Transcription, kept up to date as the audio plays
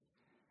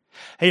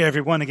Hey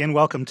everyone, again,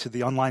 welcome to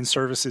the online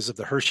services of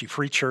the Hershey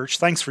Free Church.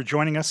 Thanks for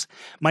joining us.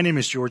 My name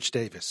is George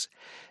Davis.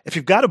 If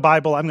you've got a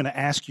Bible, I'm going to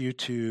ask you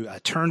to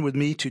turn with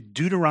me to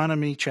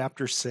Deuteronomy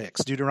chapter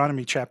 6.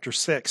 Deuteronomy chapter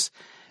 6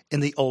 in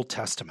the Old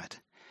Testament.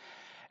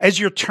 As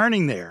you're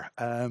turning there,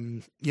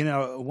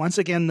 once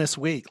again this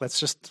week, let's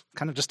just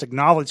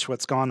acknowledge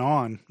what's gone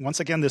on. Once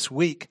again this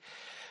week,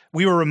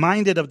 we were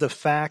reminded of the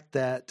fact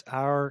that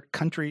our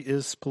country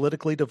is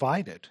politically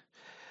divided.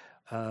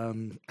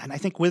 And I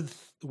think with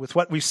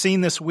what we've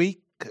seen this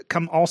week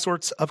come all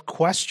sorts of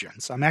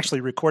questions. I'm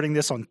actually recording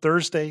this on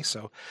Thursday,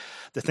 so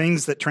the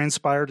things that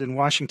transpired in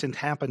Washington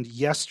happened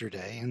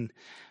yesterday.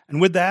 And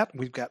with that,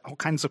 we've got all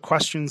kinds of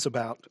questions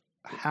about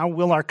how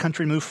will our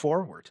country move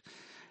forward?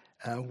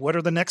 What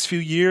are the next few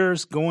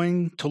years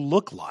going to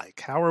look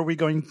like? How are we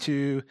going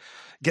to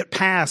get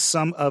past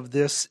some of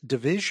this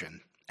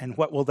division? And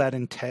what will that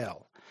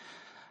entail?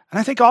 And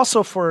I think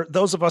also for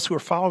those of us who are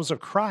followers of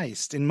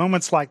Christ, in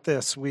moments like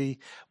this, we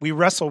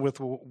wrestle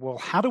with, well,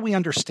 how do we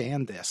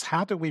understand this?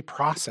 How do we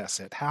process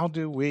it? How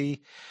do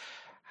we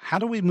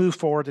move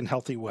forward in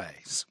healthy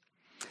ways?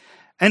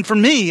 And for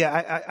me,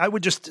 I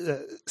would just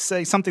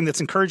say something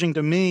that's encouraging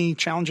to me,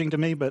 challenging to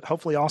me, but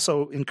hopefully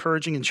also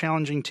encouraging and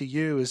challenging to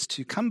you is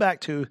to come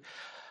back to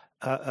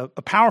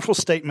a powerful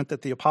statement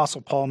that the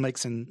Apostle Paul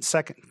makes in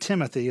 2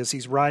 Timothy as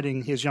he's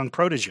writing his young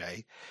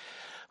protege,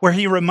 where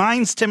he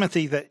reminds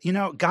Timothy that,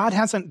 God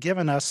hasn't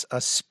given us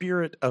a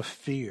spirit of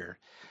fear.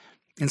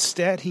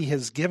 Instead, he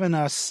has given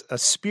us a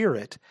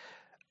spirit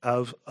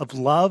of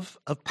love,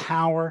 of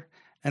power,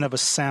 and of a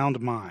sound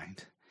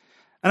mind.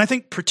 And I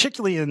think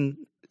particularly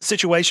in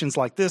situations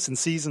like this, in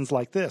seasons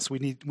like this, we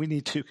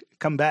need to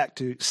come back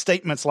to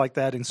statements like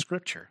that in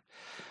Scripture.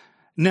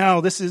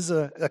 No, this is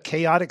a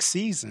chaotic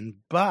season,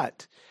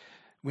 but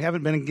we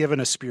haven't been given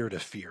a spirit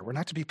of fear. We're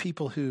not to be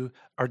people who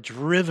are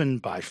driven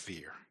by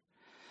fear.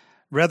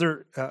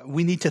 Rather,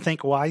 we need to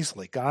think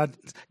wisely.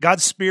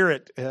 God's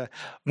Spirit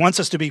wants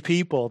us to be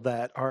people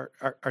that are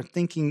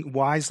thinking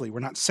wisely. We're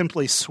not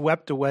simply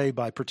swept away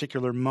by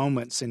particular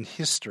moments in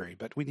history,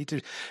 but we need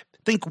to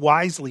think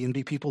wisely and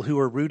be people who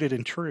are rooted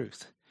in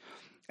truth.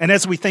 And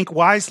as we think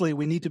wisely,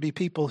 we need to be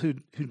people who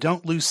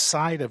don't lose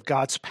sight of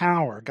God's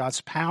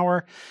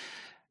power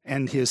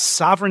and His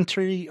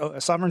sovereignty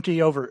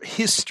over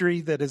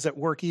history that is at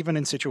work even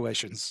in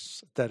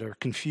situations that are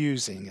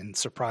confusing and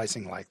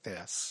surprising like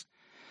this.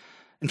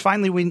 And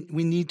finally,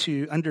 we need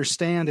to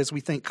understand as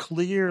we think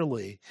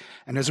clearly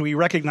and as we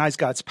recognize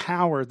God's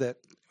power that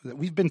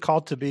we've been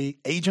called to be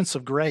agents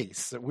of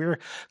grace, that we're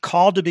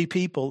called to be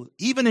people,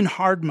 even in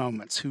hard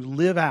moments, who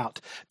live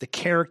out the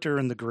character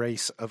and the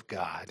grace of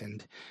God.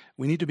 And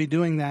we need to be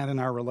doing that in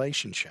our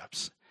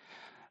relationships.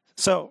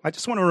 So I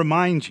just want to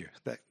remind you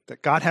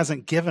that God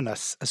hasn't given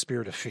us a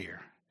spirit of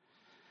fear.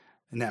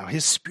 Now,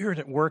 His Spirit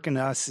at work in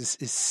us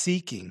is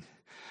seeking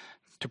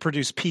to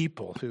produce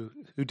people who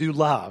do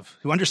love,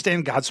 who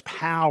understand God's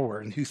power,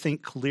 and who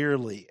think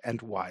clearly and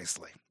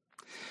wisely.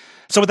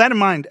 So with that in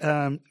mind,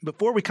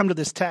 before we come to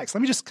this text,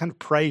 let me just kind of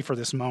pray for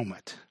this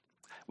moment.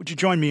 Would you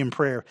join me in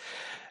prayer?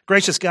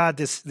 Gracious God,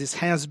 this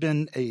has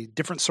been a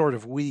different sort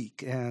of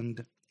week,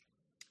 and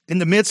in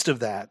the midst of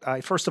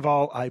that, first of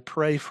all, I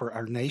pray for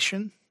our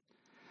nation.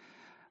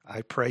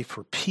 I pray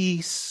for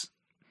peace.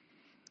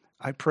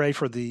 I pray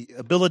for the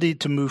ability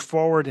to move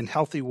forward in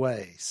healthy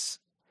ways.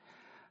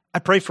 I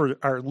pray for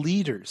our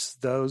leaders,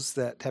 those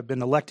that have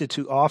been elected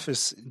to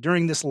office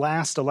during this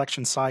last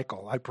election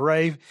cycle. I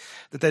pray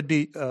that they'd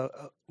be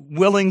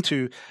willing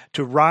to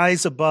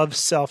rise above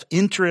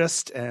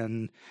self-interest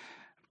and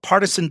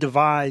partisan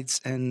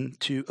divides and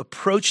to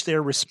approach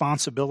their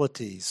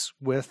responsibilities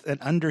with an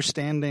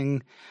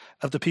understanding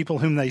of the people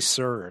whom they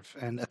serve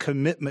and a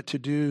commitment to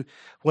do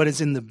what is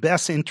in the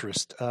best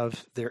interest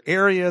of their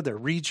area, their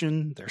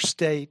region, their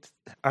state,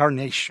 our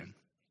nation.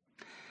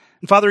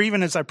 And Father,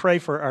 even as I pray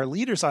for our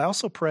leaders, I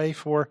also pray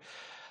for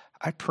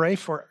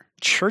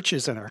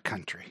churches in our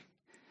country.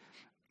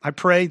 I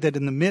pray that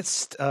in the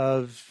midst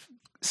of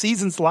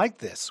seasons like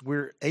this,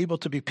 we're able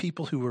to be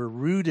people who are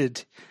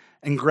rooted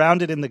and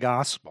grounded in the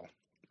gospel,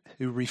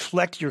 who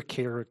reflect your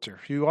character,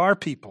 who are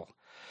people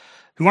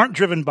who aren't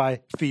driven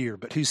by fear,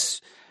 but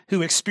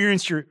who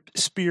experience your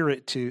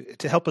Spirit to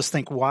help us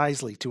think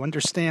wisely, to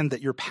understand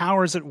that your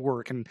power is at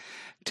work and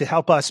to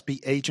help us be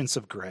agents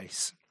of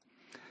grace.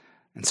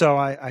 And so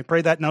I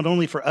pray that not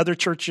only for other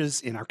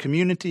churches in our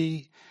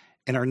community,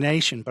 in our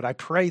nation, but I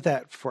pray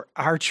that for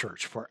our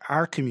church, for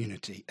our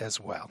community as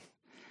well.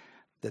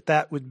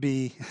 That would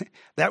be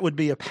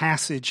a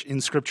passage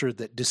in Scripture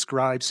that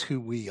describes who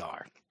we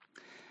are.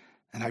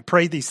 And I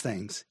pray these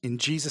things in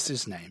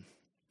Jesus' name.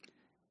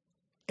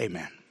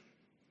 Amen.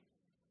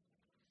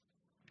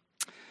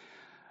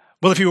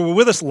 Well, if you were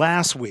with us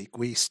last week,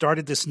 we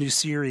started this new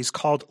series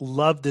called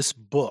Love This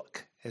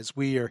Book, as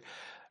we are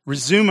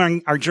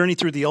resuming our journey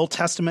through the Old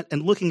Testament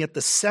and looking at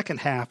the second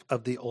half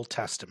of the Old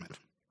Testament.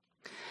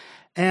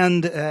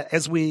 And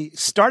as we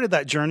started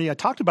that journey, I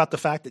talked about the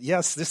fact that,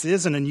 yes, this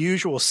is an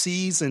unusual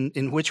season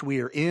in which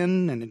we are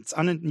in, and it's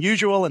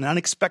unusual and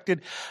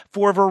unexpected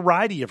for a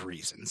variety of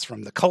reasons,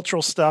 from the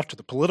cultural stuff to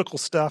the political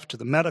stuff to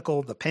the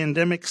medical, the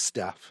pandemic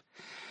stuff.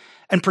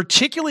 And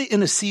particularly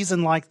in a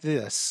season like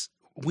this,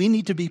 we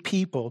need to be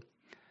people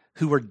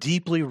who are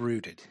deeply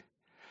rooted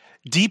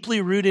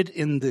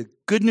in the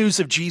good news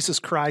of Jesus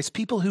Christ,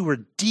 people who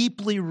are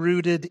deeply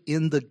rooted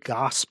in the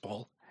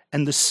gospel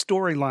and the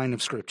storyline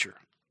of Scripture.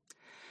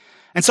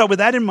 And so with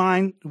that in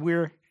mind,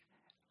 we're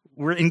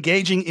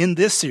engaging in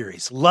this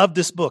series, Love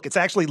This Book. It's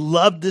actually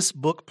Love This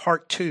Book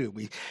Part 2.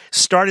 We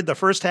started the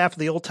first half of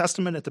the Old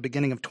Testament at the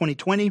beginning of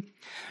 2020.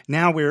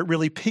 Now we're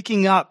really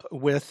picking up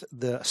with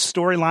the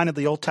storyline of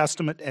the Old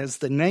Testament as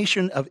the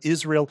nation of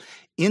Israel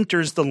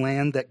enters the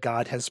land that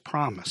God has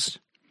promised.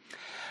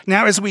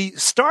 Now, as we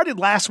started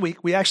last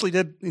week, we actually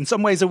did, in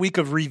some ways, a week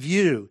of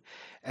review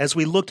as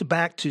we looked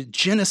back to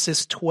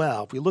Genesis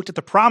 12. We looked at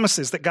the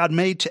promises that God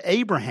made to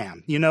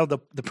Abraham. You know, the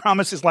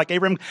promises like,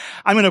 Abraham,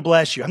 I'm going to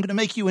bless you. I'm going to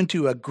make you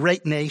into a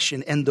great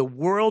nation, and the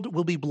world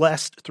will be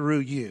blessed through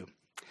you.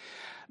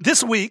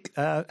 This week,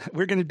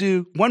 we're going to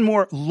do one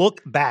more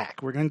look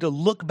back. We're going to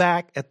look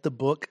back at the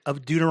book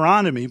of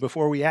Deuteronomy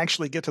before we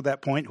actually get to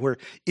that point where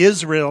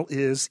Israel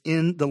is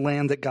in the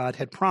land that God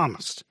had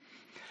promised.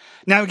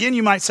 Now, again,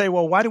 you might say,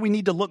 well, why do we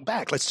need to look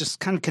back? Let's just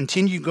kind of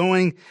continue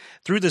going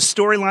through the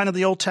storyline of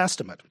the Old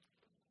Testament.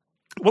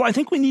 Well, I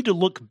think we need to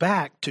look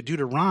back to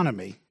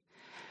Deuteronomy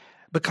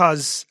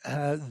because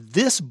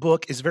this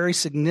book is very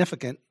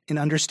significant in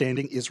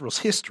understanding Israel's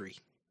history.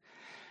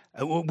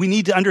 We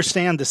need to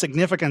understand the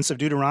significance of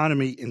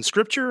Deuteronomy in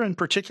Scripture and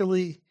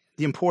particularly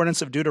the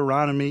importance of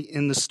Deuteronomy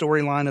in the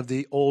storyline of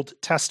the Old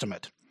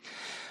Testament.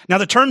 Now,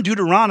 the term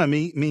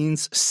Deuteronomy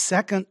means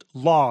second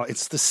law.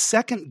 It's the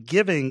second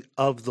giving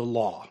of the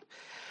law.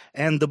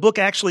 And the book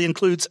actually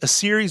includes a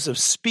series of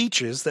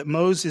speeches that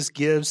Moses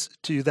gives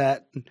to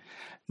that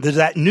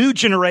new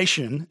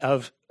generation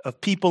of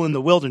people in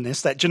the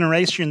wilderness, that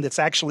generation that's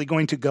actually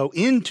going to go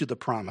into the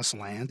promised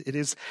land.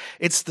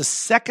 It's the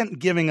second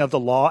giving of the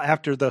law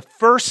after the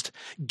first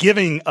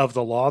giving of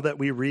the law that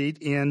we read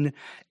in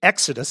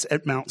Exodus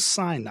at Mount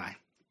Sinai.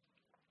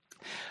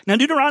 Now,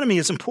 Deuteronomy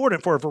is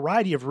important for a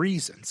variety of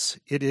reasons.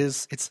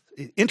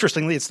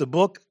 Interestingly, it's the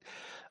book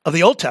of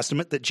the Old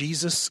Testament that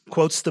Jesus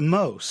quotes the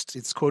most.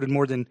 It's quoted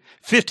more than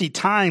 50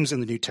 times in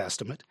the New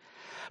Testament.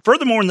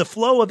 Furthermore, in the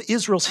flow of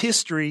Israel's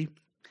history,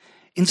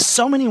 in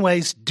so many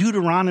ways,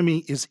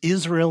 Deuteronomy is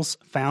Israel's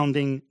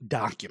founding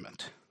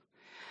document.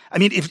 I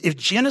mean, if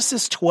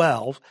Genesis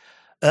 12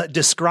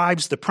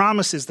 describes the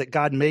promises that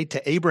God made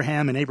to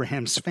Abraham and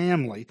Abraham's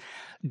family,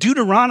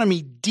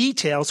 Deuteronomy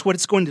details what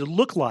it's going to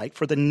look like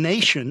for the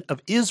nation of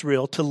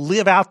Israel to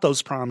live out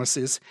those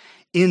promises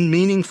in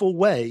meaningful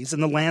ways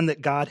in the land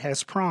that God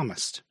has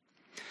promised.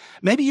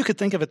 Maybe you could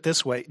think of it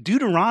this way.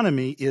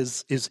 Deuteronomy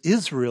is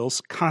Israel's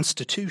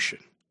constitution.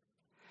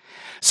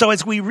 So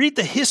as we read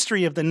the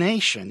history of the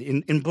nation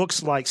in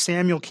books like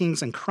Samuel,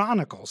 Kings, and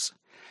Chronicles,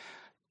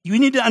 you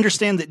need to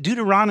understand that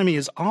Deuteronomy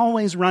is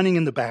always running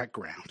in the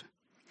background.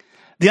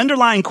 The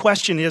underlying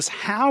question is,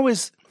 how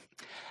is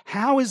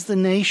the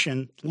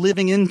nation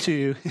living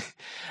into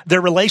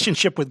their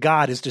relationship with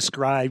God as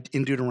described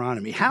in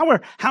Deuteronomy? How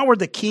are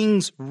the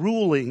kings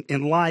ruling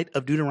in light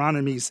of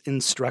Deuteronomy's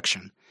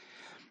instruction?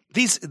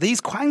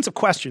 These kinds of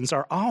questions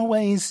are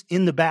always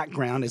in the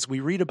background as we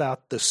read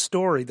about the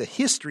story, the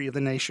history of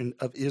the nation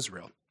of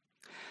Israel.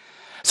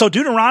 So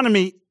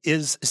Deuteronomy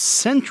is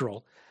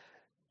central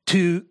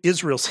to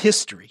Israel's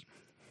history.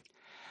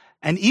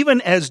 And even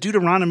as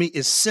Deuteronomy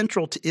is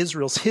central to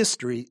Israel's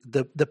history,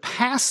 the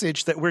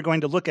passage that we're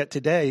going to look at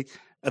today,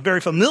 a very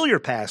familiar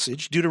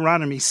passage,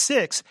 Deuteronomy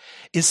 6,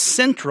 is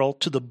central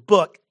to the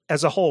book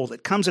as a whole.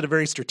 It comes at a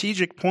very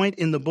strategic point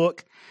in the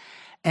book.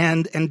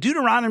 And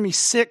Deuteronomy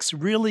 6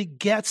 really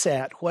gets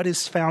at what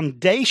is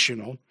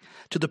foundational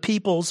to the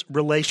people's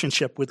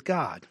relationship with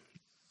God.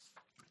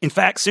 In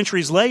fact,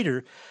 centuries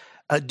later,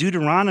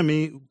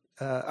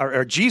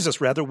 Jesus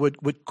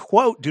would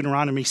quote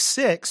Deuteronomy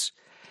 6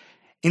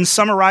 in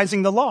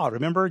summarizing the law.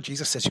 Remember,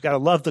 Jesus says you got to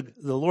love the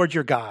Lord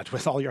your God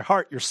with all your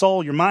heart, your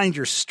soul, your mind,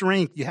 your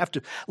strength. You have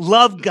to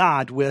love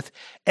God with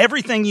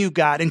everything you've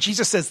got. And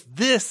Jesus says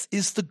this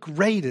is the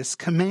greatest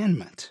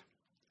commandment.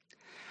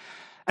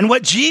 And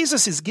what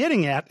Jesus is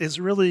getting at is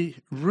really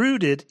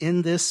rooted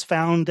in this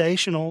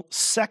foundational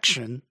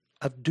section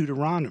of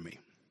Deuteronomy.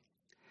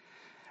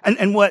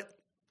 And what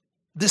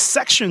this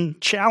section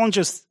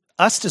challenges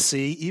us to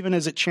see, even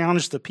as it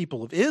challenged the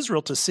people of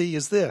Israel to see,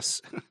 is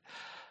this.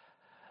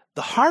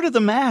 The heart of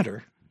the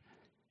matter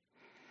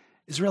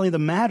is really the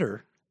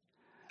matter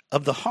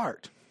of the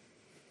heart.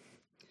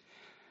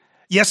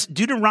 Yes,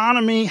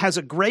 Deuteronomy has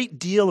a great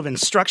deal of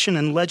instruction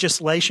and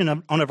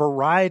legislation on a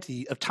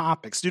variety of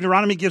topics.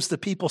 Deuteronomy gives the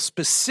people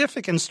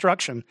specific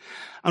instruction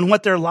on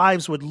what their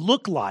lives would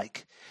look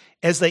like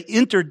as they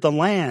entered the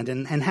land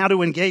and how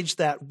to engage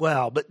that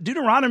well. But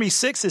Deuteronomy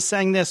 6 is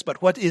saying this,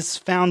 but what is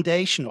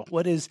foundational,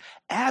 what is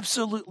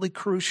absolutely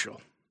crucial,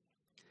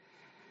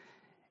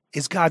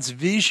 is God's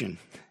vision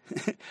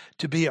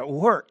to be at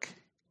work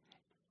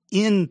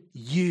in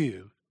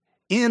you,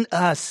 in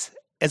us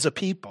as a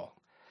people,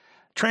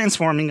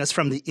 transforming us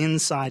from the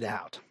inside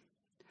out.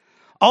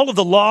 All of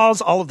the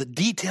laws, all of the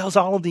details,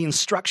 all of the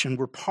instruction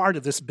were part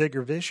of this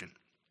bigger vision.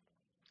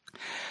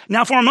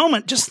 Now, for a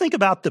moment, just think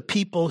about the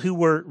people who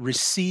were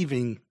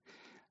receiving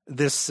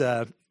this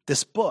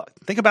book.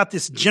 Think about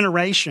this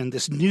generation,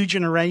 this new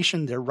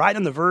generation. They're right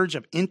on the verge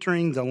of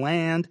entering the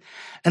land.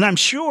 And I'm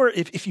sure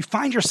if you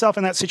find yourself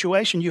in that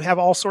situation, you have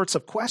all sorts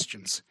of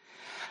questions.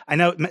 I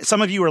know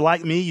some of you are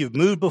like me. You've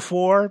moved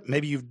before.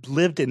 Maybe you've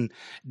lived in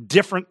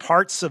different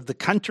parts of the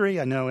country.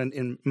 I know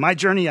in my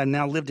journey, I've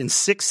now lived in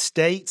 6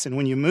 states. And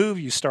when you move,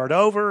 you start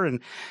over. And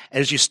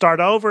as you start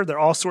over, there are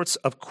all sorts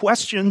of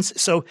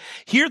questions. So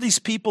here are these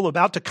people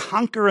about to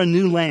conquer a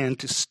new land,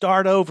 to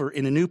start over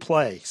in a new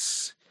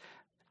place.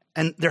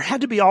 And there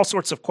had to be all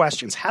sorts of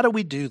questions. How do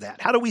we do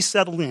that? How do we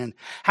settle in?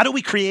 How do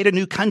we create a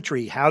new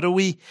country? How do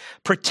we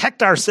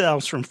protect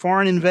ourselves from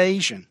foreign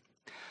invasion?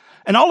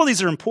 And all of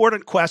these are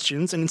important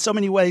questions, and in so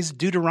many ways,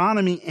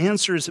 Deuteronomy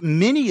answers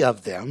many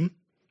of them.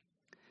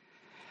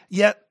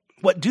 Yet,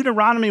 what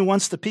Deuteronomy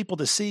wants the people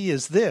to see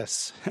is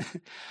this.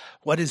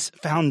 What is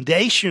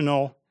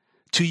foundational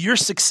to your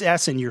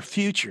success and your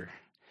future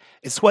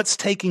is what's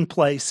taking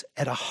place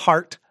at a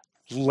heart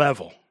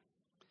level.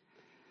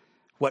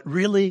 What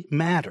really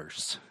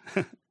matters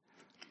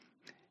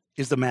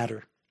is the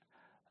matter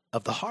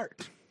of the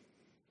heart.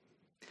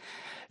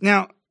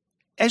 Now,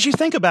 as you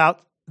think about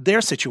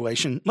their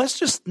situation, let's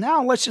just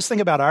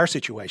think about our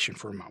situation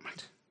for a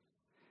moment.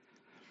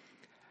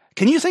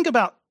 Can you think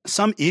about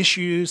some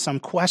issue, some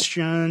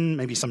question,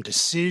 maybe some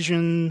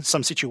decision,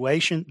 some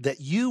situation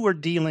that you are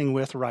dealing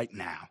with right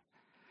now?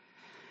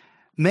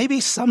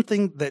 Maybe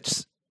something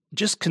that's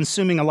just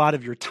consuming a lot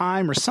of your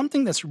time, or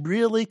something that's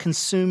really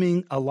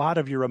consuming a lot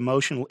of your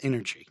emotional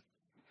energy.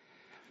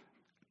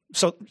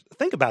 So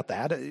think about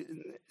that.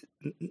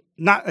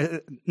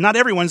 Not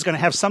everyone's going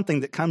to have something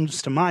that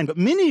comes to mind, but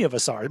many of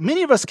us are.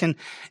 Many of us can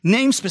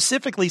name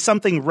specifically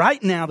something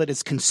right now that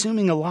is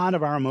consuming a lot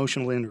of our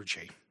emotional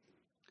energy.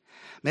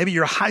 Maybe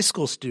you're a high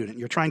school student.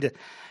 You're trying to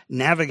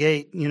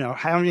navigate,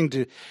 having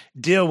to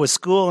deal with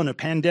school and a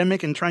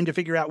pandemic and trying to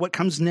figure out what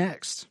comes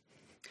next.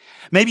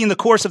 Maybe in the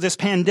course of this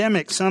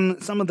pandemic, some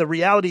of the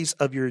realities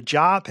of your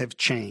job have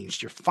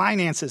changed. Your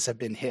finances have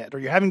been hit, or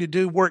you're having to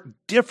do work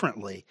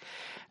differently,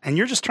 and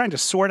you're just trying to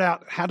sort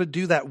out how to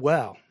do that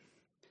well.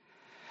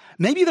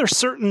 Maybe there's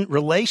certain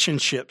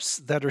relationships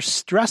that are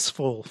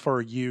stressful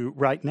for you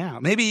right now.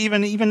 Maybe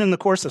even in the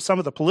course of some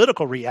of the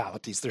political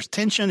realities, there's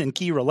tension in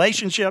key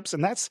relationships,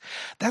 and that's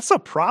a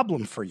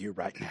problem for you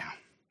right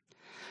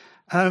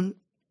now.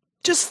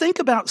 Just think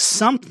about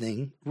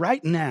something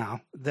right now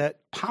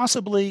that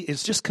possibly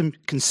is just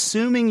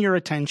consuming your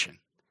attention,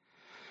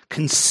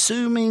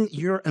 consuming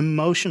your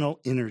emotional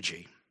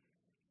energy.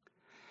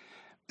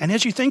 And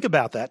as you think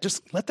about that,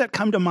 just let that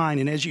come to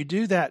mind. And as you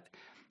do that,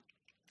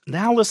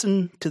 now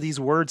listen to these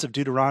words of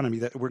Deuteronomy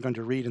that we're going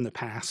to read in the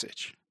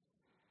passage.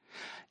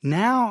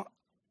 Now,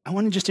 I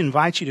want to just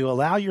invite you to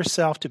allow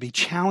yourself to be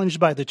challenged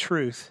by the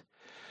truth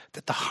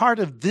that the heart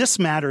of this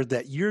matter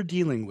that you're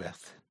dealing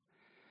with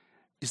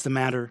is the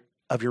matter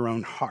of your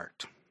own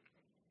heart.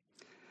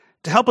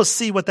 To help us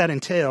see what that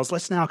entails,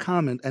 let's now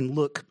come and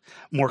look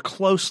more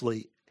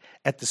closely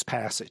at this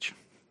passage.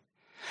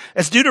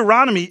 As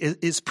Deuteronomy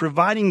is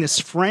providing this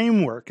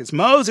framework, as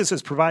Moses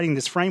is providing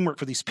this framework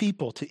for these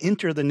people to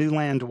enter the new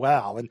land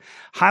well and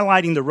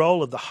highlighting the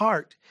role of the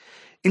heart,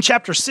 in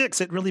chapter 6,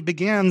 it really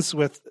begins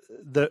with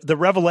the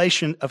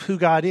revelation of who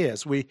God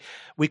is. We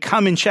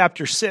come in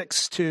chapter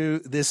 6 to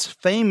this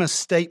famous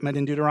statement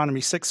in Deuteronomy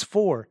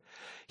 6:4.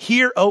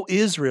 Hear, O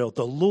Israel,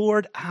 the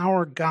Lord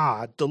our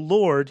God, the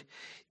Lord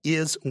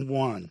is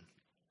one.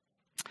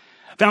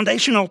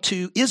 Foundational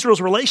to Israel's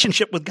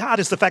relationship with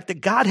God is the fact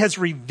that God has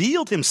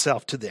revealed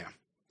himself to them.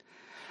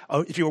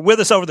 If you were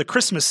with us over the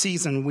Christmas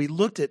season, we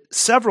looked at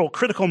several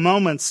critical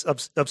moments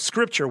of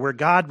Scripture where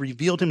God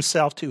revealed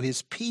himself to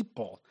his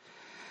people.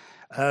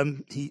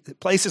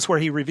 Places where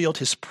he revealed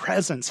his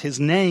presence, his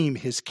name,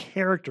 his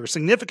character,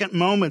 significant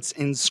moments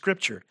in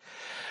Scripture,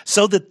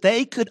 so that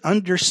they could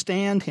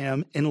understand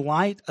him in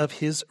light of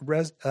his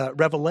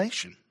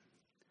revelation.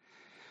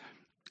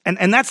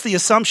 And that's the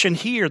assumption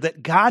here,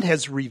 that God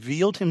has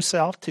revealed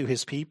himself to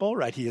his people,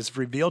 right? He has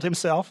revealed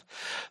himself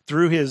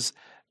through his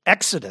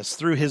Exodus,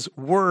 through his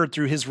word,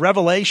 through his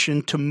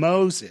revelation to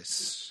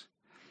Moses.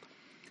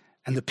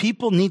 And the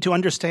people need to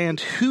understand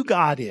who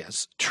God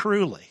is,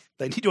 truly.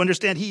 They need to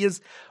understand he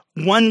is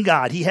one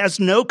God. He has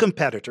no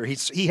competitor.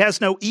 He has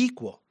no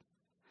equal.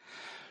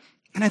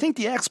 And I think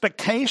the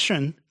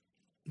expectation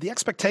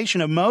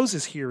of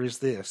Moses here is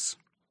this.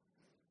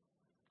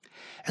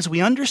 As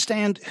we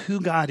understand who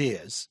God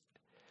is,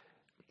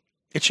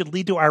 it should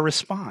lead to our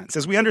response.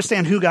 As we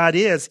understand who God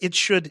is, it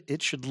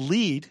should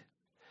lead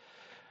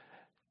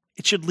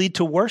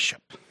to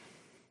worship.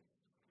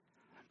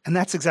 And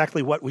that's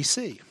exactly what we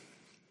see.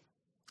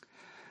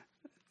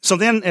 So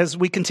then, as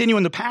we continue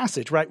in the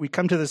passage, right, we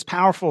come to this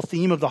powerful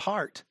theme of the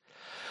heart.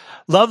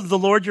 Love the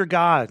Lord your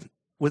God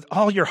with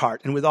all your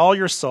heart and with all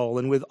your soul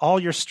and with all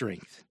your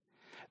strength.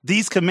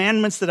 These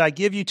commandments that I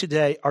give you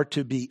today are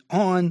to be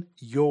on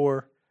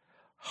your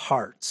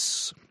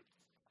hearts.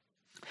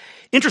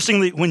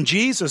 Interestingly, when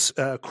Jesus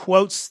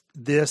quotes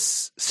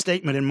this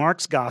statement in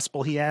Mark's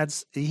gospel, he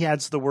adds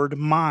the word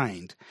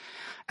mind.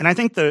 And I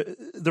think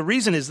the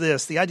reason is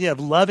this: the idea of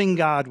loving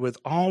God with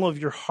all of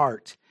your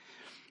heart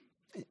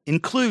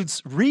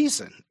includes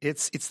reason.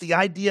 It's the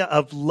idea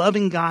of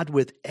loving God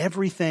with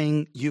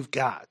everything you've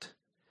got.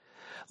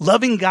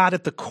 Loving God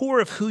at the core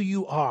of who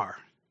you are.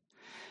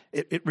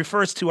 It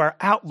refers to our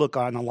outlook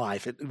on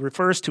life. It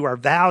refers to our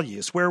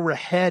values, where we're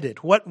headed,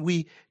 what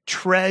we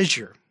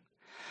treasure.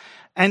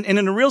 And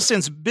in a real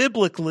sense,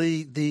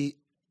 biblically, the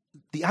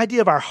idea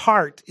of our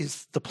heart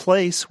is the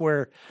place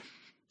where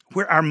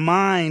our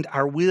mind,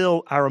 our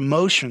will, our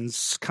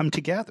emotions come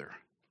together.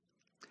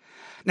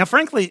 Now,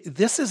 frankly,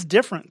 this is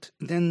different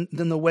than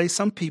the way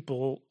some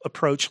people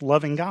approach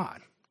loving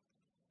God.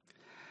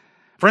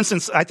 For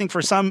instance, I think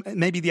for some,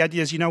 maybe the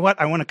idea is, you know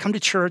what, I want to come to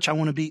church, I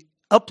want to be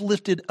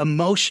uplifted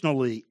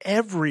emotionally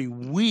every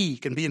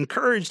week and be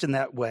encouraged in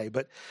that way.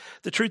 But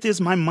the truth is,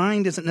 my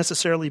mind isn't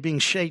necessarily being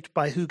shaped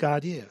by who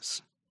God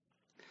is.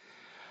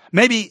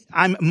 Maybe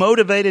I'm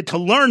motivated to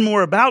learn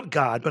more about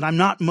God, but I'm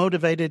not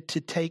motivated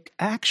to take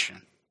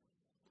action.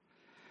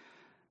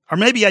 Or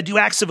maybe I do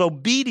acts of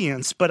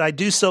obedience, but I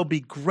do so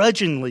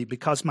begrudgingly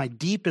because my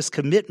deepest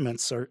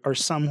commitments are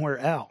somewhere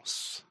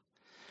else.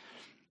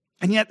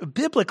 And yet,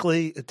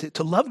 biblically,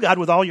 to love God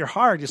with all your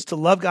heart is to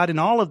love God in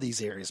all of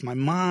these areas: my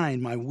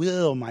mind, my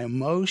will, my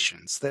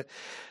emotions, that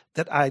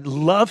I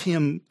love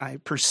Him, I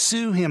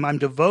pursue Him, I'm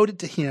devoted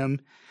to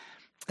Him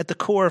at the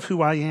core of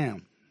who I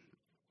am.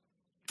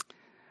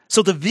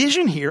 So the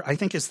vision here, I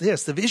think, is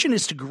this. The vision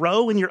is to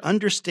grow in your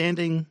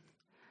understanding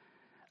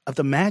of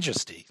the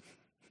majesty,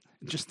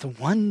 just the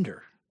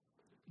wonder,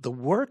 the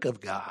work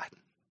of God,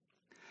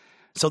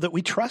 so that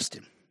we trust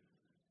Him,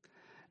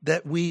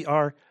 that we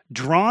are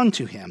drawn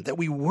to Him, that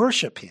we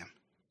worship Him.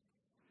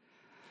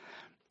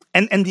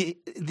 And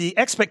the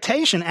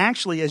expectation,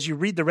 actually, as you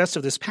read the rest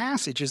of this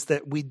passage, is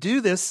that we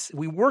do this,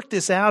 we work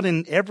this out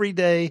in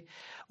everyday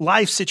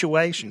life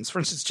situations. For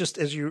instance, just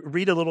as you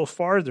read a little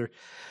farther,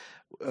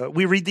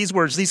 we read these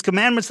words: "These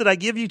commandments that I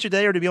give you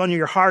today are to be on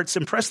your hearts.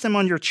 Impress them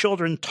on your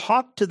children.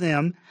 Talk to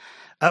them,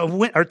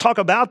 or talk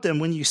about them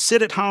when you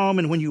sit at home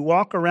and when you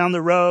walk around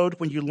the road,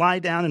 when you lie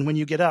down and when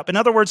you get up." In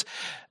other words,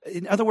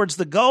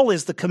 the goal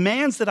is the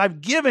commands that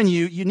I've given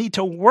you, you need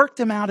to work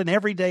them out in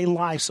everyday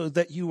life so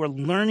that you are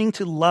learning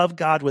to love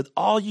God with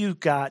all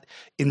you've got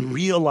in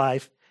real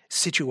life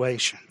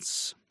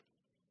situations.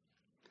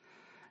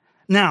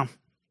 Now,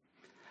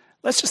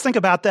 let's just think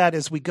about that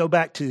as we go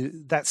back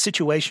to that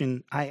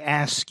situation I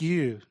asked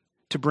you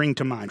to bring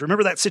to mind.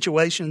 Remember that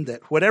situation,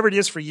 that whatever it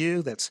is for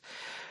you that's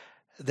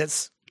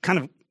kind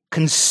of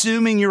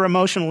consuming your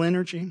emotional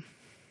energy?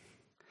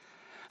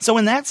 So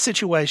in that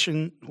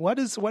situation, what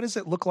does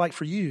it look like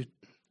for you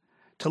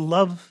to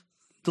love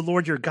the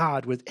Lord your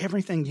God with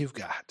everything you've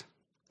got?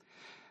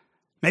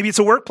 Maybe it's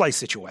a workplace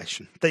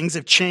situation. Things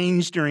have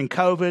changed during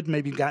COVID.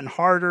 Maybe you've gotten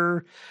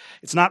harder.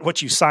 It's not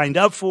what you signed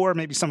up for.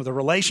 Maybe some of the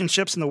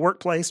relationships in the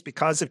workplace,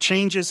 because of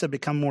changes, have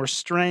become more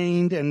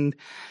strained, and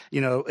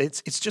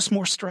it's just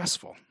more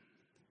stressful.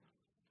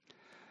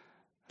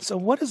 So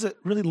what does it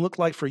really look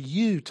like for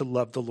you to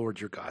love the Lord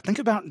your God? Think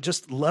about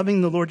just loving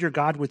the Lord your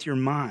God with your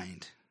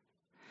mind.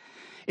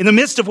 In the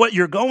midst of what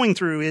you're going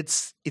through,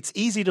 it's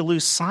easy to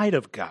lose sight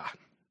of God.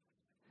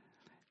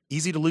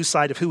 Easy to lose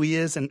sight of who He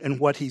is and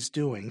what He's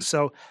doing.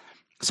 So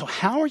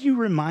how are you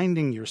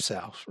reminding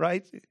yourself,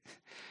 right?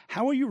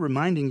 How are you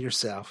reminding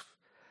yourself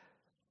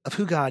of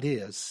who God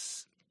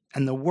is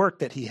and the work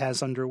that He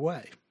has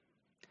underway?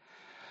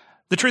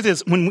 The truth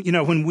is,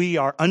 when we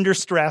are under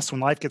stress, when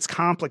life gets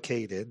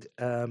complicated,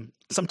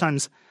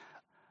 sometimes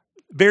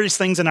various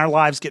things in our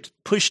lives get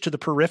pushed to the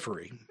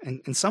periphery.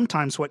 And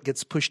sometimes what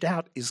gets pushed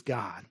out is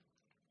God.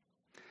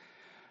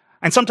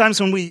 And sometimes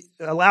when we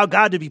allow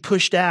God to be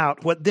pushed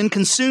out, what then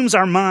consumes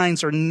our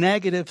minds are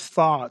negative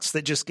thoughts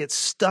that just get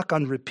stuck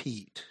on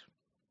repeat.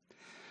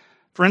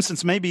 For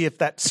instance, maybe if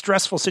that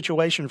stressful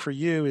situation for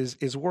you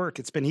is work,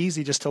 it's been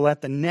easy just to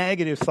let the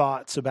negative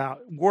thoughts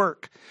about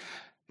work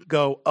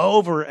go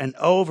over and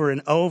over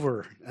and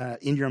over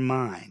in your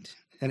mind.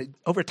 And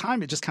over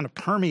time, it just kind of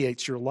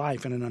permeates your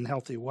life in an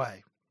unhealthy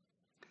way.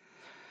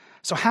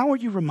 So how are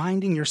you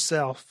reminding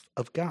yourself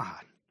of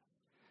God?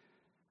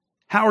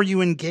 How are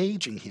you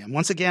engaging Him?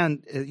 Once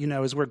again,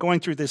 as we're going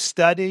through this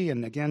study,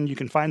 and again, you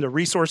can find the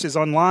resources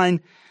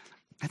online,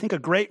 I think a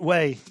great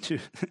way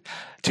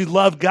to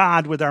love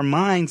God with our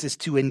minds is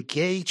to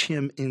engage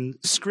Him in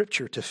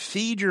Scripture, to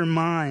feed your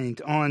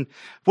mind on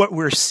what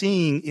we're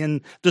seeing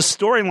in the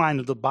storyline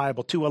of the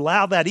Bible, to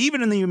allow that,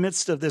 even in the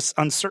midst of this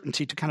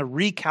uncertainty, to kind of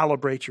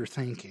recalibrate your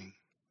thinking.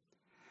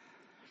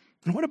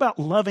 And what about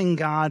loving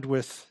God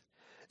with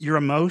your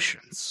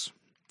emotions?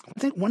 I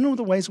think one of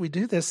the ways we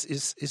do this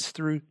is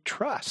through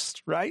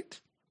trust, right?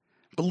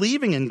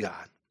 Believing in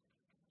God.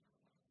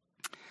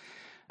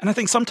 And I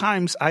think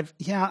sometimes I've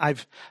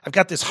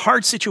got this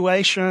hard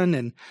situation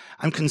and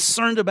I'm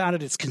concerned about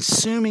it. It's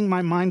consuming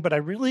my mind, but I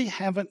really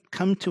haven't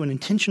come to an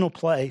intentional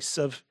place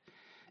of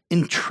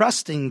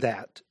entrusting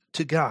that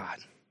to God.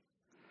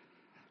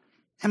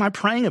 Am I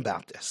praying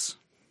about this?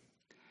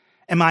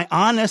 Am I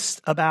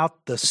honest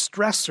about the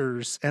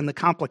stressors and the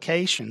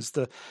complications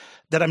that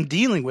I'm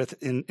dealing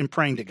with in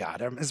praying to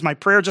God? Has my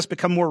prayer just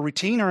become more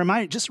routine, or am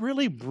I just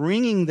really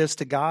bringing this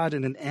to God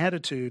in an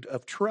attitude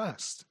of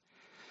trust?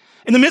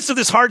 In the midst of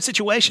this hard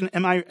situation,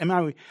 am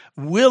I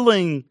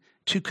willing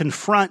to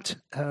confront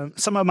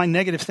some of my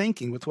negative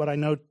thinking with what I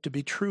know to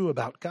be true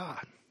about God?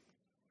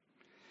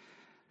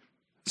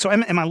 So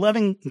am I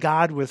loving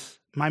God with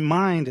my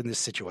mind in this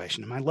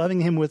situation? Am I loving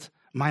him with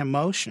my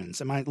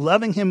emotions? Am I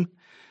loving him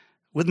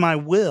with my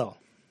will?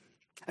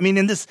 I mean,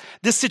 in this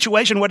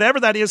situation, whatever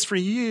that is for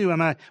you,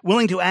 am I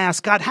willing to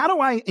ask, God, how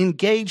do I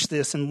engage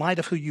this in light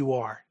of who you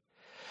are?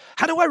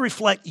 How do I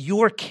reflect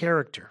your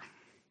character?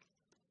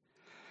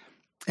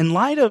 In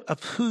light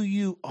of who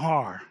you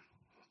are,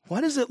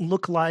 what does it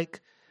look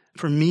like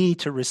for me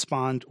to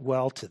respond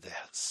well to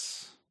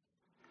this?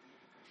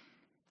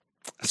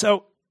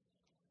 So,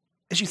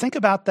 as you think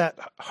about that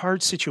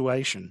hard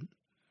situation,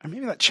 or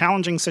maybe that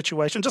challenging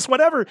situation, just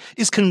whatever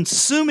is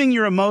consuming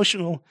your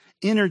emotional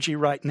energy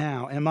right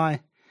now, am I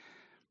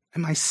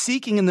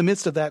seeking in the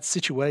midst of that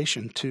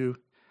situation to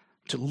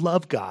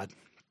love God,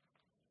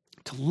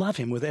 to love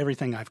him with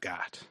everything I've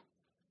got?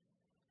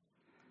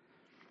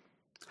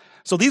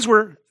 So these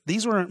were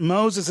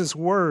Moses'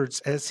 words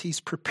as he's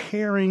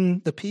preparing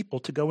the people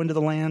to go into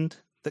the land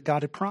that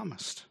God had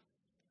promised.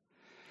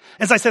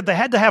 As I said, they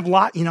had to have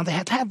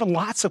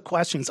lots of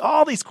questions,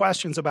 all these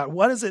questions about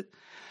what does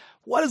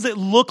it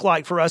look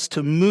like for us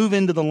to move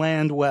into the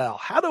land well?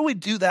 How do we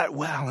do that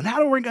well? And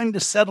how are we going to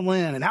settle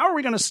in? And how are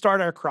we going to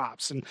start our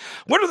crops? And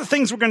what are the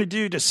things we're going to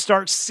do to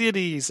start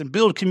cities and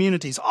build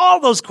communities? All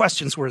those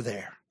questions were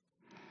there.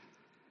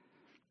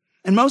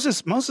 And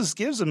Moses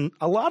gives them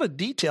a lot of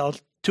detail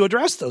to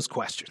address those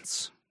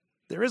questions.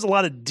 There is a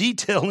lot of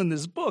detail in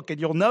this book, and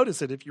you'll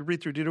notice it if you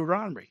read through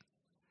Deuteronomy.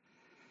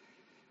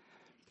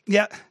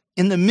 Yet,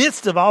 in the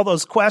midst of all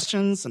those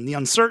questions and the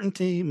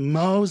uncertainty,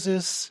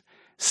 Moses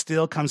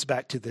still comes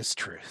back to this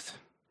truth.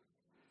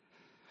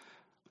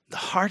 The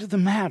heart of the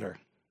matter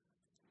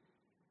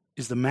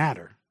is the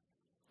matter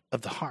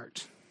of the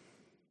heart.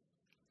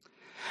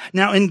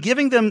 Now, in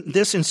giving them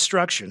this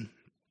instruction,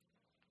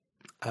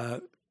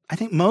 I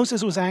think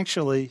Moses was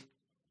actually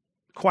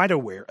quite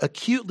aware,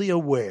 acutely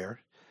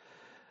aware,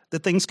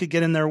 that things could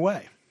get in their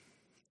way.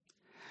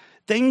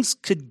 Things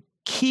could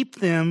keep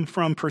them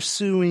from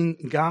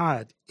pursuing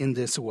God in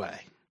this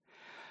way.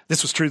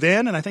 This was true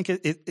then, and I think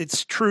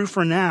it's true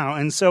for now.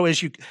 And so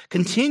as you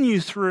continue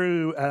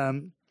through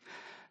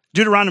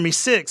Deuteronomy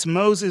 6,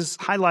 Moses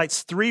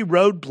highlights 3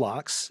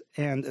 roadblocks.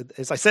 And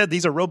as I said,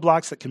 these are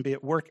roadblocks that can be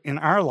at work in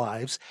our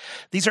lives.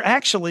 These are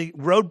actually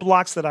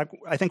roadblocks that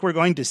I think we're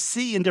going to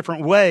see in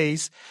different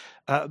ways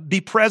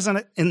be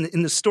present in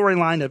the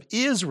storyline of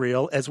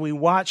Israel as we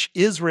watch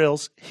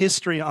Israel's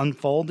history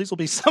unfold. These will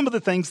be some of the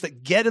things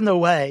that get in the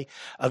way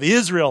of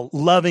Israel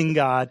loving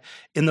God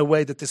in the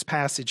way that this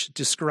passage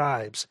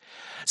describes.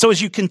 So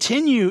as you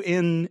continue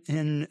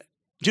in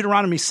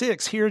Deuteronomy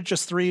 6, here are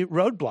just 3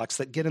 roadblocks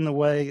that get in the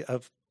way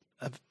of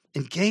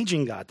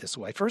engaging God this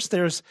way. First,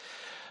 there's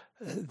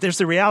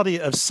the reality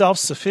of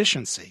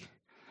self-sufficiency.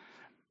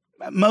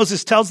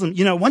 Moses tells them,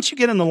 once you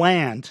get in the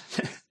land,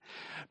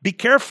 be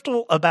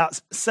careful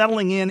about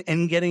settling in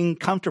and getting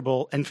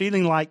comfortable and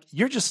feeling like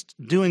you're just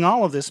doing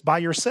all of this by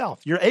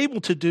yourself. You're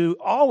able to do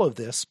all of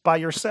this by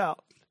yourself.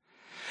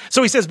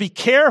 So he says, be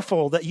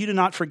careful that you do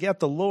not forget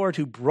the Lord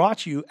who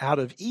brought you out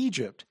of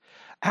Egypt,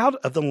 out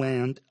of the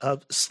land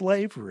of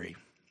slavery.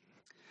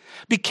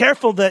 Be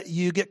careful that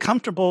you get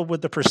comfortable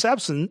with the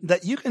perception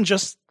that you can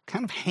just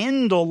kind of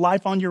handle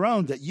life on your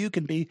own, that you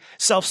can be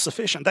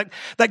self-sufficient.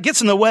 That gets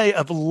in the way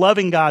of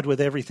loving God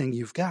with everything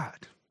you've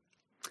got.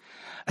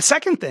 A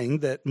second thing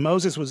that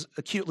Moses was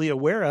acutely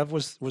aware of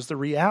was the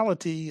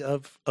reality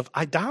of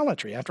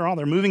idolatry. After all,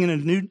 they're moving into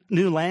a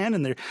new land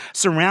and they're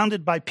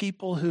surrounded by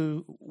people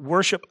who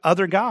worship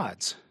other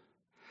gods.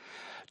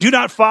 Do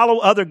not follow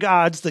other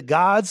gods, the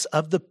gods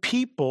of the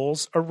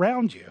peoples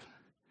around you.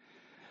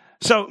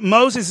 So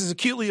Moses is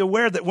acutely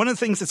aware that one of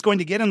the things that's going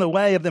to get in the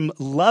way of them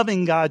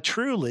loving God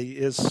truly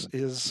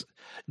is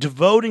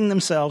devoting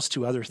themselves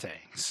to other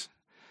things,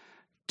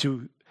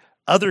 to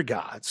other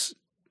gods,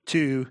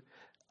 to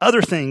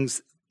other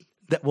things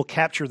that will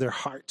capture their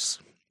hearts.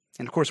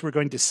 And of course, we're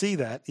going to see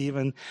that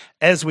even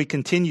as we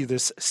continue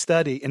this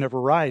study in a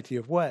variety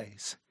of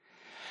ways.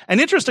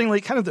 And interestingly,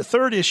 kind of the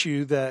third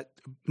issue that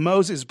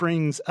Moses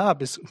brings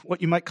up is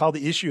what you might call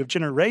the issue of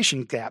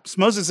generation gaps.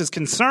 Moses is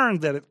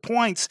concerned that at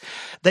points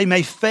they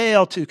may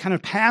fail to kind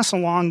of pass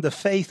along the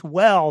faith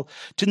well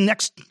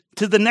to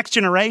to the next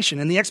generation.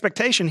 And the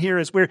expectation here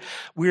is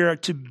we're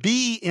to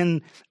be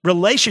in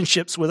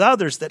relationships with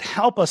others that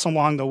help us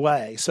along the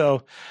way.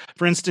 So,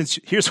 for instance,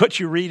 here's what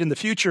you read in the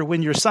future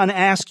when your son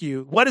asks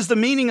you, what is the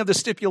meaning of the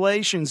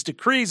stipulations,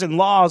 decrees, and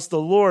laws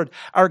the Lord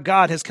our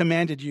God has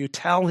commanded you?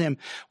 Tell him,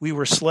 we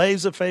were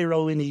slaves of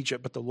Pharaoh in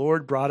Egypt, but the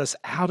Lord brought us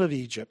out of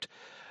Egypt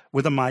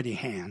with a mighty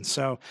hand.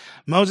 So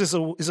Moses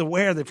is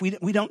aware that if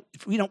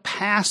we don't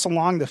pass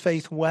along the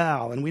faith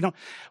well, and we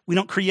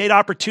don't create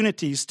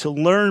opportunities to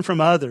learn from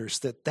others,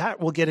 that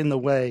will get in the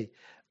way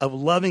of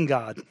loving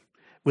God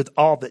with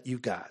all that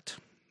you've got.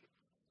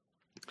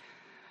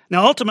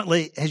 Now,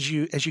 ultimately, as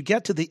you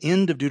get to the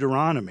end of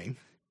Deuteronomy,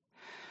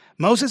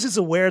 Moses is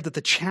aware that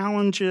the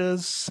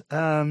challenges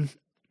that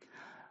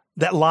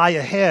lie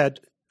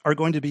ahead are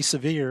going to be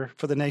severe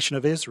for the nation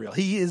of Israel.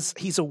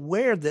 He's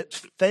aware that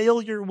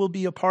failure will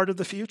be a part of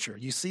the future.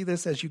 You see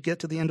this as you get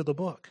to the end of the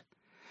book.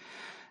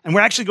 And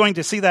we're actually going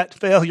to see that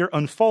failure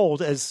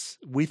unfold as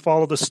we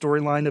follow the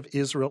storyline of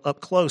Israel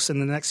up close in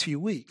the next few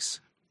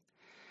weeks.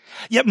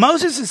 Yet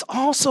Moses is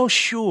also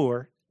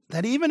sure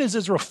that even as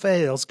Israel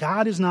fails,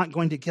 God is not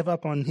going to give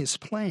up on his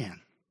plan.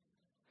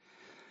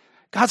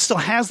 God still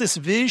has this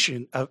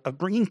vision of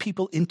bringing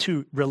people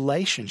into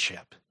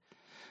relationship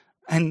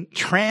and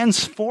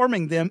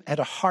transforming them at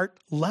a heart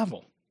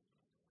level,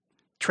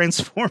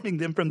 transforming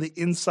them from the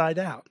inside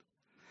out.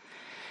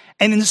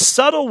 And in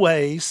subtle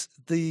ways,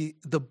 the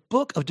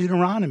book of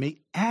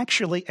Deuteronomy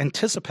actually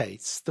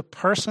anticipates the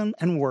person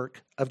and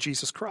work of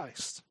Jesus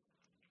Christ.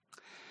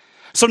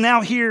 So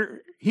now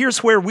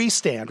here's where we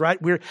stand,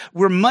 right?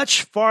 We're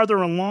much farther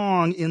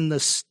along in the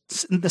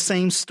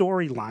same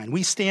storyline.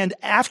 We stand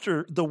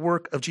after the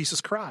work of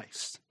Jesus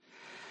Christ,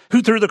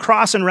 who through the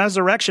cross and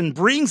resurrection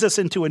brings us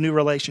into a new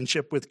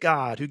relationship with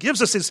God, who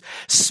gives us his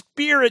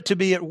Spirit to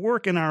be at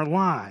work in our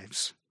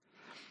lives.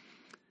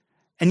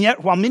 And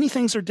yet, while many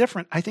things are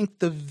different, I think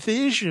the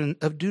vision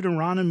of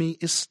Deuteronomy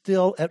is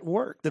still at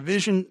work. The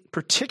vision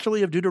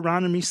particularly of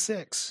Deuteronomy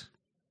 6.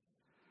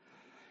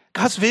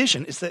 God's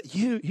vision is that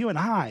you and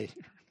I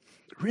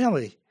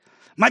really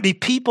might be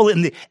people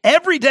in the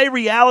everyday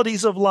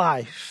realities of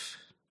life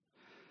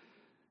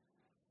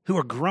who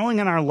are growing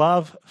in our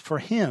love for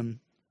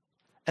him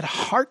at a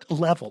heart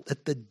level,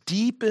 at the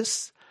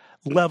deepest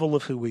level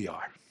of who we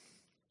are.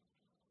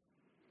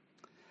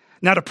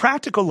 Now, at a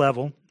practical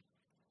level,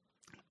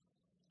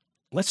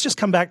 let's just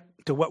come back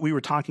to what we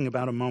were talking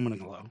about a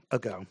moment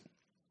ago.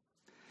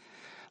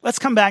 Let's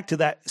come back to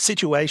that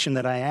situation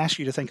that I asked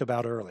you to think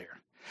about earlier.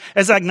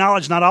 As I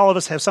acknowledge, not all of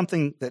us have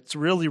something that's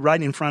really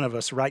right in front of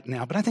us right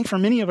now, but I think for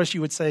many of us,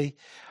 you would say,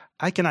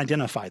 I can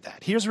identify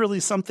that. Here's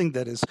really something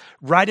that is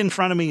right in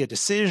front of me, a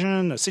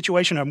decision, a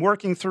situation I'm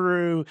working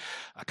through,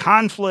 a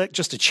conflict,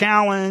 just a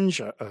challenge,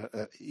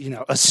 a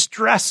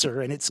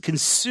stressor, and it's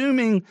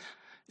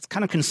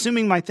kind of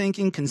consuming my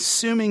thinking,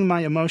 consuming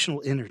my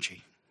emotional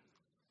energy.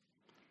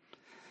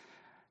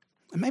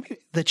 And maybe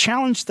the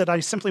challenge that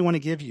I simply want to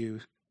give you,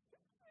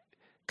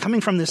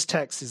 coming from this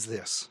text, is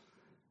this.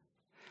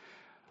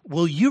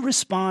 Will you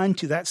respond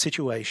to that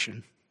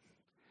situation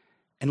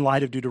in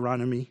light of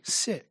Deuteronomy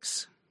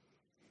 6?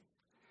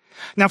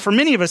 Now, for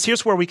many of us,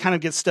 here's where we kind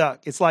of get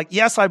stuck. It's like,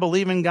 yes, I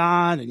believe in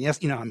God, and yes,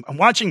 I'm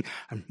watching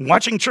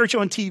church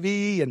on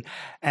TV,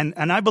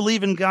 and I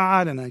believe in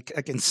God, and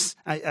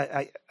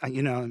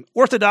I'm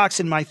orthodox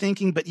in my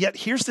thinking, but yet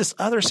here's this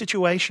other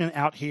situation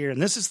out here,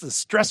 and this is the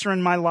stressor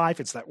in my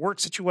life. It's that work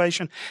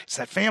situation, it's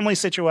that family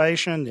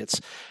situation, it's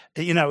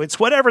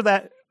whatever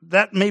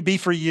that may be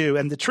for you.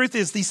 And the truth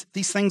is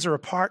these things are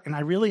apart, and I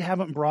really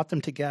haven't brought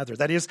them together.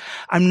 That is,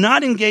 I'm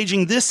not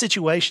engaging this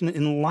situation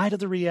in light of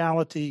the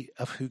reality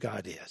of who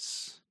God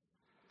is.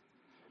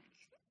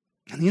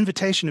 And the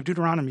invitation of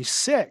Deuteronomy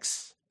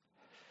 6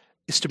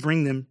 is to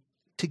bring them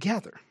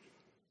together.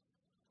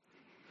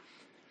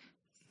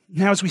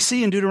 Now, as we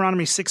see in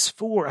Deuteronomy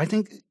 6:4, I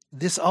think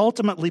this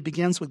ultimately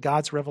begins with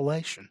God's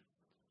revelation.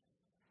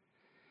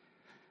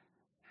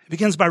 It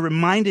begins by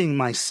reminding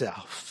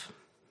myself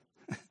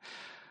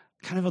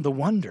kind of the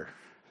wonder,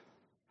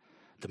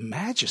 the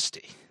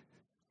majesty,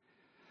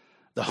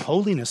 the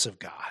holiness of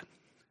God.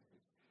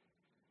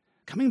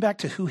 Coming back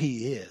to who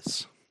he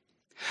is.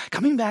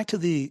 Coming back to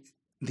the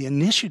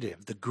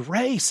initiative, the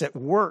grace at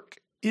work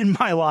in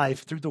my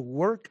life through the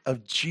work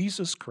of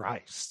Jesus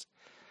Christ.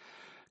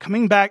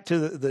 Coming back to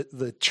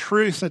the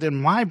truth that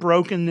in my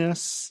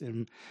brokenness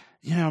and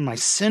my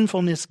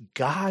sinfulness,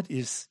 God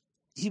is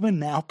even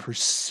now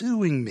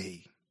pursuing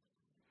me.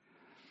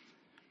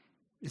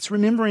 It's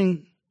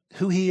remembering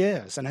who he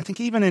is. And I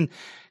think even in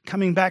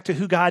coming back to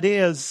who God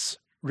is,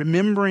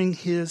 remembering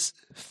his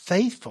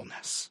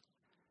faithfulness.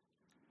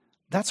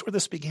 That's where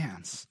this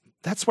begins.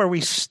 That's where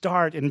we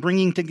start in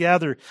bringing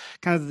together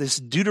kind of this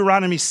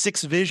Deuteronomy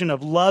 6 vision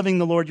of loving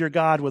the Lord your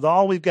God with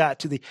all we've got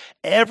to the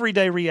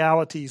everyday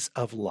realities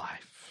of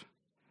life.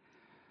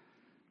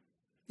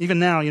 Even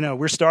now,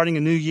 we're starting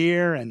a new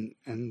year,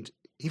 and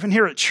Even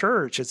here at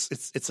church,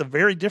 it's a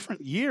very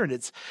different year,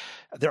 and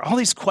there are all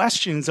these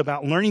questions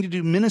about learning to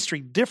do ministry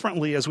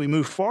differently as we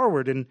move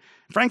forward. And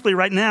frankly,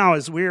 right now,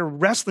 as we're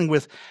wrestling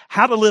with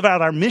how to live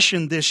out our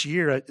mission this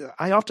year,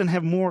 I often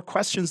have more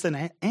questions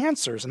than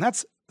answers, and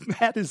that's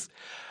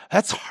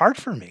hard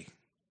for me.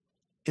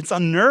 It's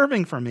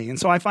unnerving for me, and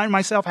so I find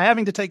myself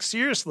having to take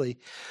seriously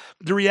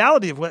the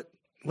reality of what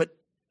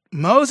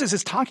Moses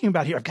is talking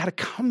about here. I've got to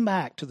come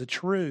back to the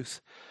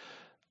truth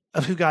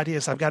of who God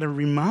is. I've got to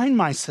remind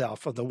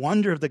myself of the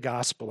wonder of the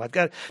gospel. I've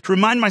got to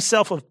remind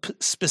myself of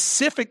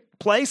specific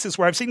places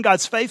where I've seen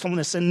God's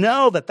faithfulness and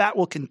know that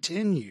will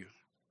continue.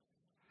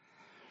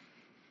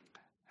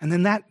 And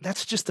then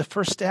that's just the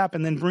first step.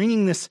 And then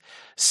bringing this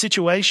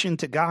situation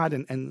to God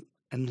and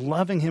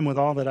loving him with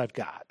all that I've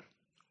got,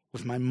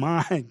 with my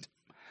mind,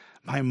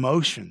 my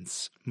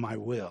emotions, my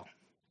will.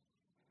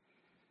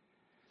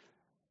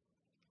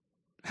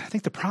 I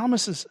think the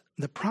promise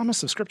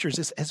of Scriptures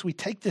is, as we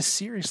take this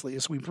seriously,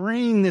 as we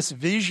bring this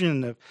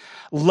vision of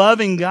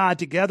loving God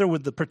together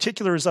with the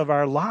particulars of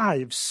our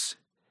lives,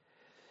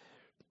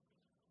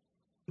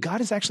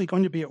 God is actually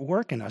going to be at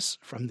work in us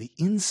from the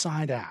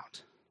inside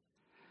out.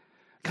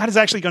 God is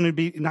actually going to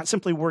be not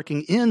simply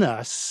working in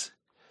us,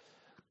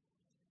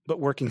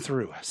 but working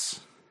through us.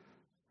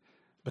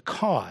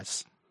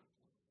 Because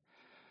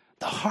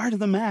the heart of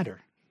the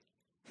matter,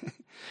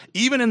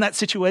 even in that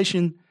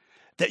situation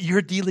that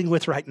you're dealing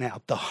with right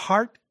now, the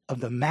heart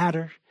of the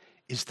matter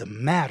is the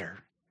matter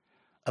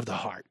of the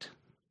heart.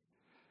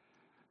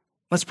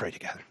 Let's pray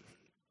together.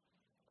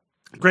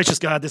 Gracious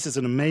God, this is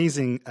an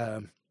amazing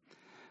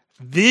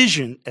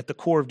vision at the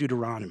core of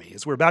Deuteronomy,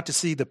 as we're about to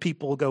see the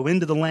people go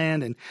into the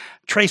land and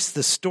trace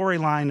the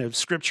storyline of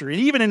Scripture, and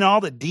even in all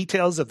the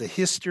details of the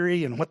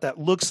history and what that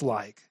looks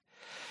like.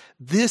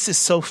 This is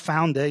so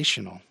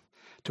foundational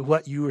to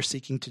what you are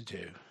seeking to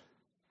do.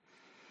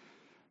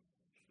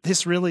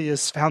 This really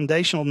is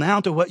foundational now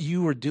to what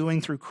you are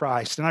doing through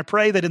Christ. And I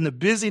pray that in the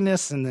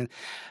busyness and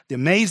the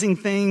amazing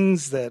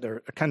things that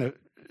are kind of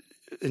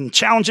and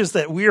challenges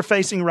that we are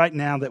facing right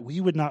now, that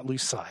we would not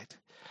lose sight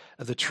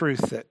of the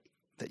truth that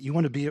you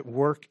want to be at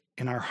work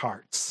in our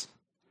hearts.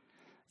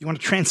 You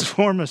want to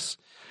transform us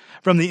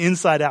from the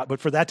inside out. But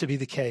for that to be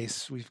the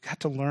case, we've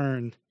got to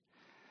learn,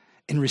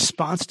 in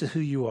response to who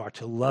you are,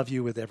 to love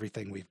you with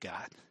everything we've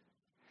got.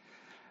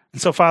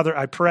 And so, Father,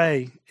 I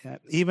pray,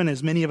 even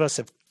as many of us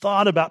have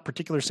thought about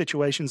particular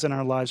situations in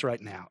our lives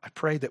right now, I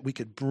pray that we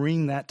could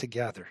bring that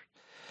together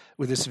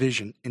with this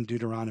vision in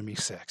Deuteronomy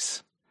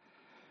 6.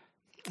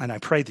 And I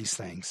pray these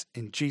things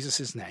in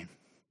Jesus' name.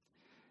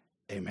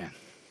 Amen.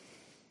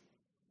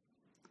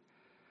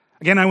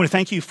 Again, I want to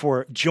thank you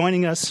for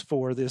joining us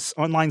for this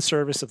online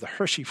service of the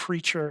Hershey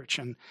Free Church.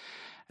 And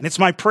it's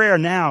my prayer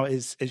now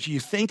as you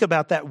think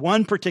about that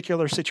one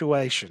particular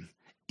situation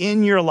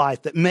in your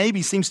life that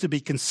maybe seems to be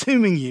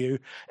consuming you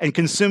and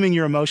consuming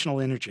your emotional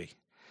energy,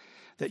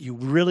 that you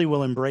really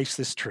will embrace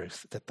this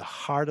truth, that the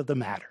heart of the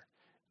matter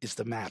is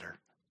the matter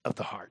of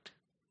the heart.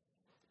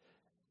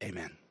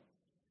 Amen.